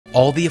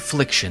All the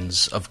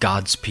Afflictions of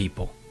God's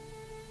People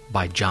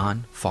by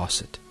John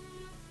Fawcett.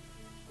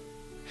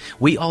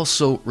 We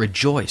also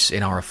rejoice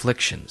in our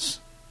afflictions,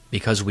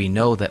 because we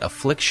know that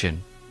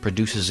affliction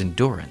produces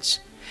endurance.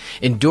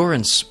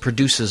 Endurance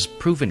produces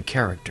proven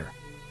character,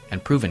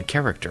 and proven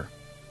character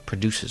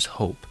produces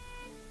hope.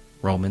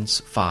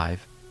 Romans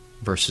 5,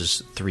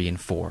 verses 3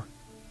 and 4.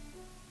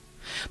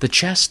 The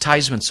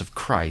chastisements of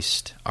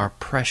Christ are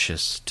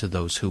precious to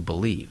those who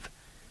believe.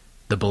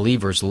 The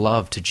believer's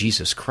love to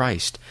Jesus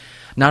Christ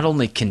not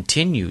only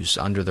continues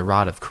under the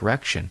rod of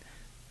correction,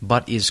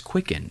 but is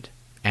quickened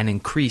and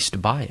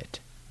increased by it.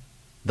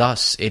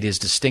 Thus it is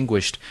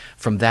distinguished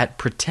from that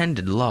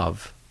pretended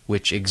love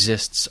which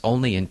exists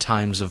only in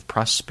times of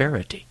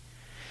prosperity.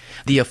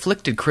 The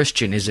afflicted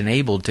Christian is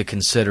enabled to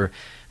consider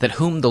that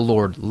whom the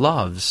Lord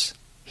loves,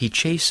 he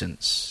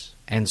chastens,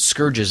 and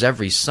scourges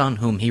every son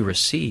whom he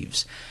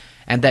receives,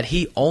 and that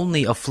he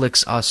only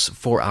afflicts us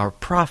for our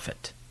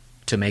profit,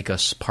 to make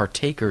us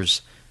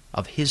partakers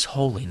of his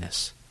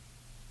holiness.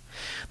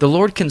 The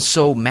Lord can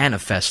so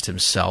manifest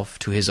himself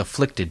to his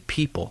afflicted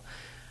people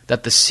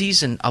that the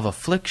season of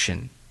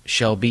affliction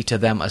shall be to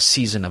them a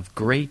season of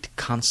great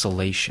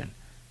consolation.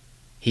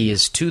 He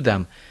is to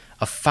them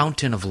a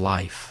fountain of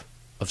life,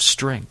 of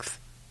strength,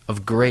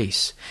 of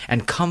grace,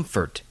 and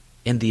comfort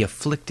in the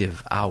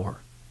afflictive hour.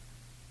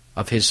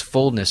 Of his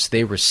fullness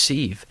they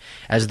receive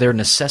as their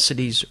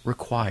necessities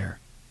require.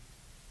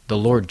 The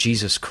Lord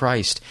Jesus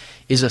Christ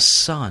is a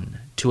sun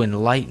to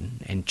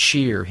enlighten and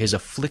cheer his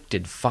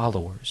afflicted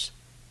followers,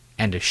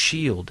 and a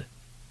shield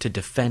to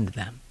defend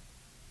them.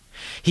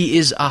 He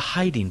is a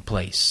hiding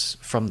place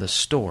from the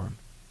storm,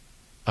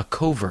 a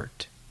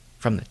covert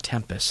from the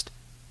tempest,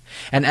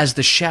 and as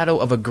the shadow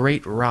of a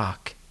great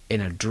rock in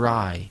a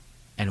dry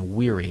and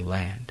weary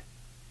land.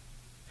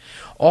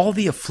 All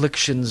the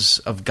afflictions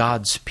of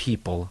God's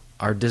people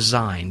are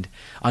designed,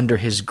 under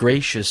his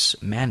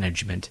gracious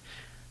management,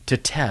 to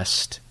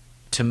test,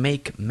 to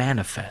make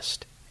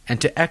manifest,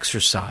 and to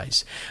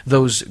exercise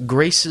those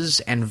graces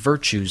and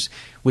virtues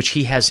which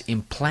he has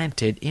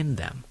implanted in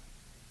them.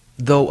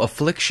 Though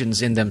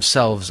afflictions in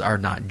themselves are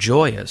not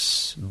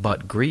joyous,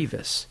 but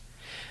grievous,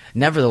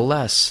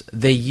 nevertheless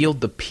they yield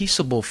the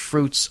peaceable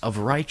fruits of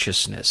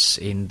righteousness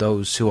in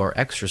those who are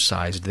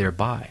exercised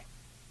thereby.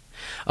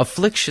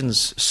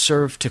 Afflictions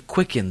serve to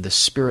quicken the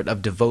spirit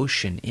of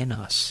devotion in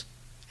us,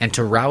 and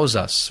to rouse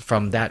us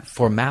from that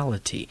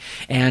formality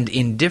and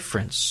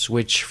indifference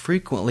which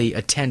frequently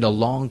attend a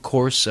long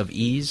course of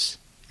ease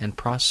and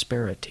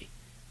prosperity.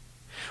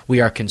 We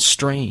are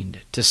constrained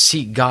to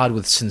seek God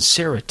with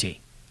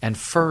sincerity and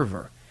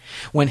fervor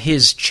when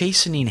his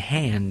chastening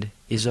hand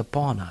is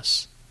upon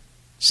us,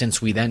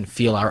 since we then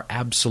feel our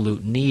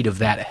absolute need of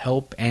that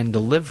help and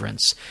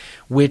deliverance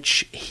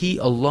which he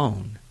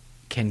alone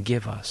can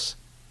give us.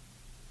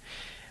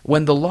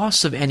 When the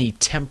loss of any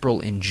temporal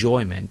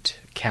enjoyment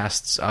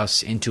casts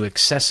us into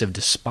excessive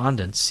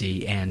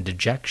despondency and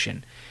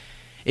dejection,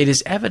 it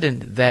is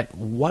evident that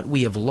what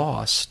we have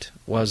lost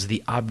was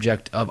the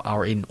object of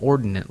our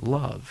inordinate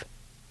love.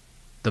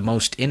 The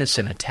most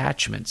innocent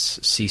attachments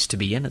cease to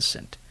be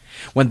innocent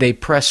when they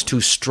press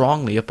too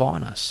strongly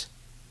upon us.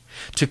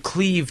 To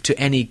cleave to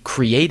any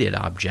created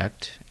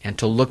object and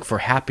to look for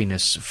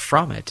happiness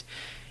from it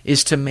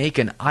is to make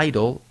an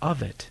idol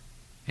of it,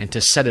 and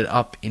to set it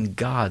up in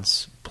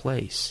God's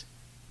place.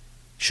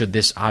 Should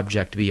this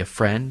object be a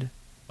friend,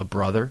 a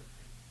brother,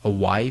 a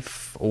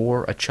wife,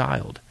 or a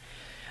child,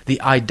 the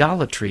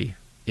idolatry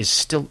is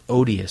still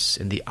odious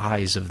in the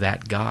eyes of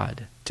that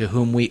God to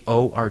whom we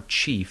owe our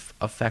chief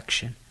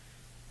affection.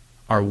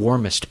 Our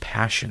warmest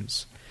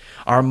passions,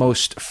 our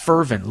most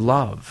fervent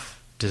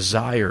love,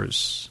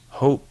 desires,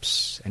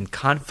 hopes, and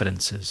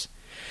confidences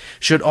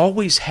should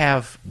always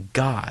have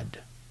God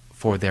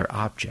for their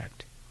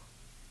object.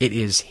 It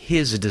is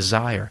his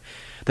desire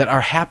that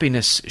our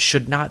happiness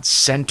should not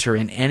center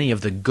in any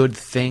of the good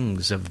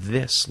things of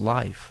this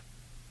life.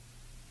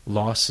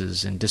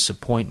 Losses and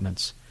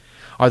disappointments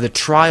are the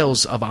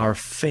trials of our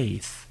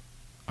faith,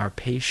 our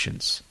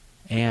patience,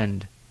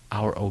 and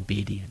our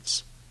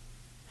obedience.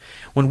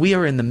 When we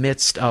are in the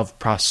midst of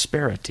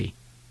prosperity,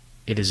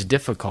 it is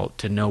difficult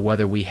to know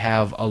whether we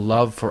have a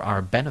love for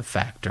our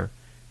benefactor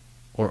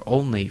or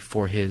only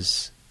for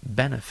his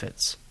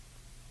benefits.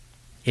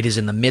 It is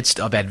in the midst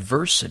of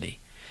adversity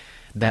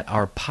that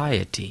our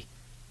piety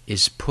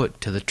is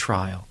put to the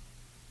trial.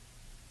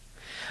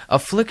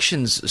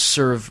 Afflictions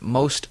serve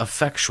most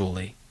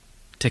effectually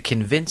to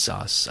convince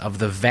us of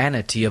the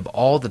vanity of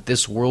all that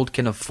this world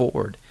can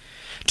afford,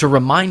 to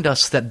remind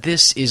us that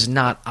this is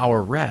not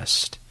our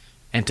rest,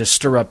 and to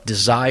stir up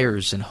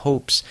desires and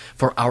hopes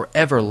for our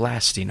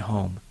everlasting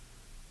home.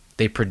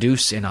 They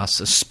produce in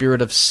us a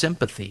spirit of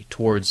sympathy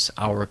towards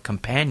our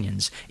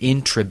companions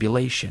in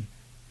tribulation.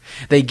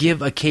 They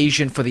give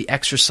occasion for the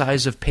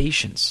exercise of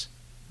patience,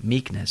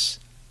 meekness,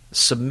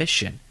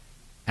 submission,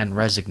 and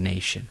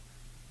resignation.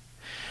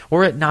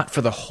 Were it not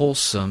for the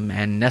wholesome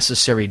and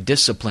necessary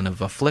discipline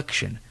of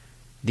affliction,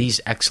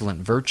 these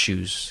excellent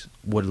virtues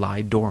would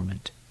lie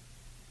dormant.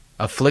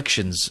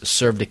 Afflictions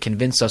serve to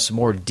convince us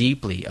more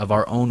deeply of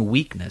our own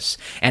weakness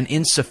and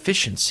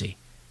insufficiency,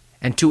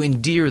 and to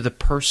endear the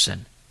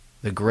person,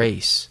 the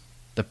grace,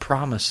 the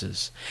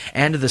promises,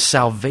 and the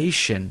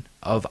salvation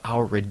of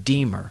our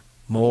Redeemer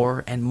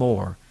more and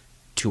more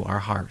to our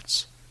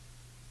hearts.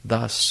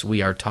 Thus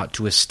we are taught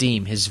to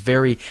esteem his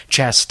very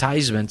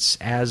chastisements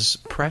as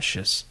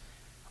precious,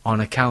 on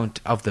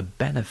account of the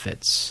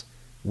benefits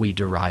we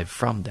derive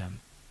from them.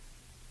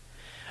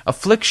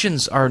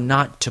 Afflictions are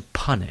not to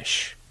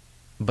punish,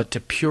 but to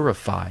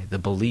purify the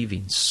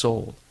believing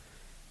soul.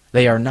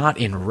 They are not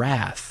in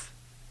wrath,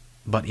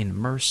 but in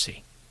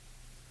mercy.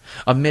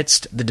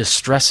 Amidst the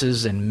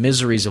distresses and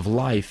miseries of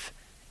life,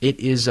 it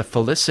is a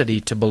felicity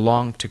to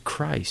belong to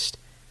Christ,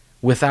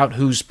 without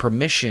whose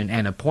permission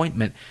and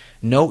appointment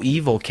no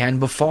evil can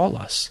befall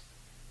us.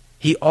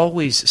 He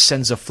always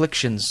sends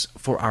afflictions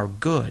for our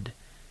good,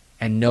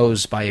 and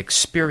knows by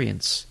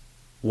experience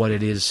what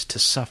it is to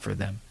suffer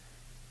them.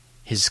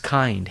 His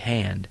kind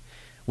hand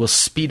will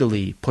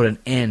speedily put an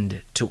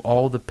end to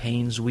all the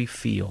pains we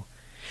feel,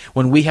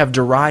 when we have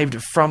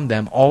derived from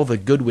them all the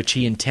good which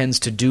he intends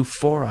to do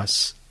for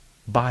us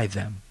by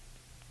them.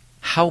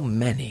 How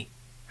many,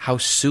 how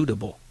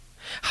suitable,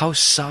 how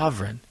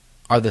sovereign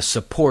are the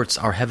supports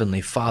our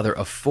Heavenly Father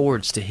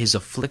affords to his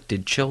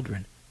afflicted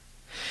children!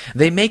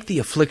 They make the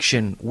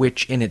affliction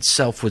which in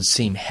itself would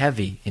seem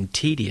heavy and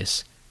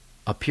tedious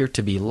appear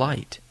to be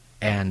light,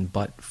 and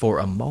but for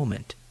a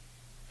moment.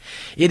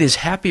 It is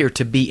happier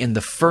to be in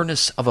the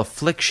furnace of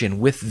affliction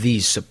with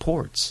these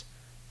supports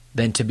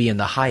than to be in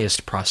the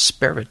highest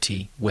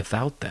prosperity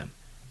without them.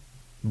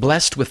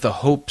 Blessed with the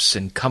hopes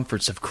and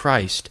comforts of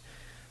Christ,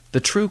 the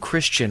true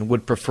Christian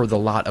would prefer the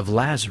lot of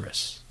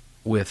Lazarus,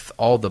 with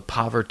all the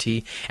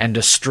poverty and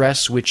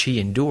distress which he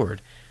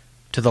endured,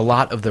 to the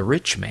lot of the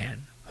rich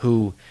man,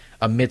 who,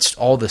 amidst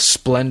all the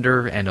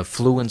splendor and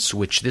affluence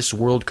which this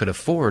world could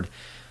afford,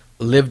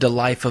 lived a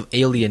life of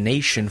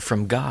alienation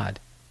from God,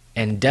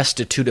 and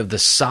destitute of the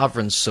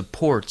sovereign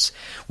supports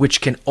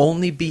which can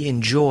only be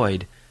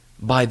enjoyed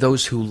by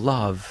those who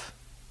love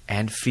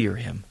and fear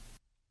him.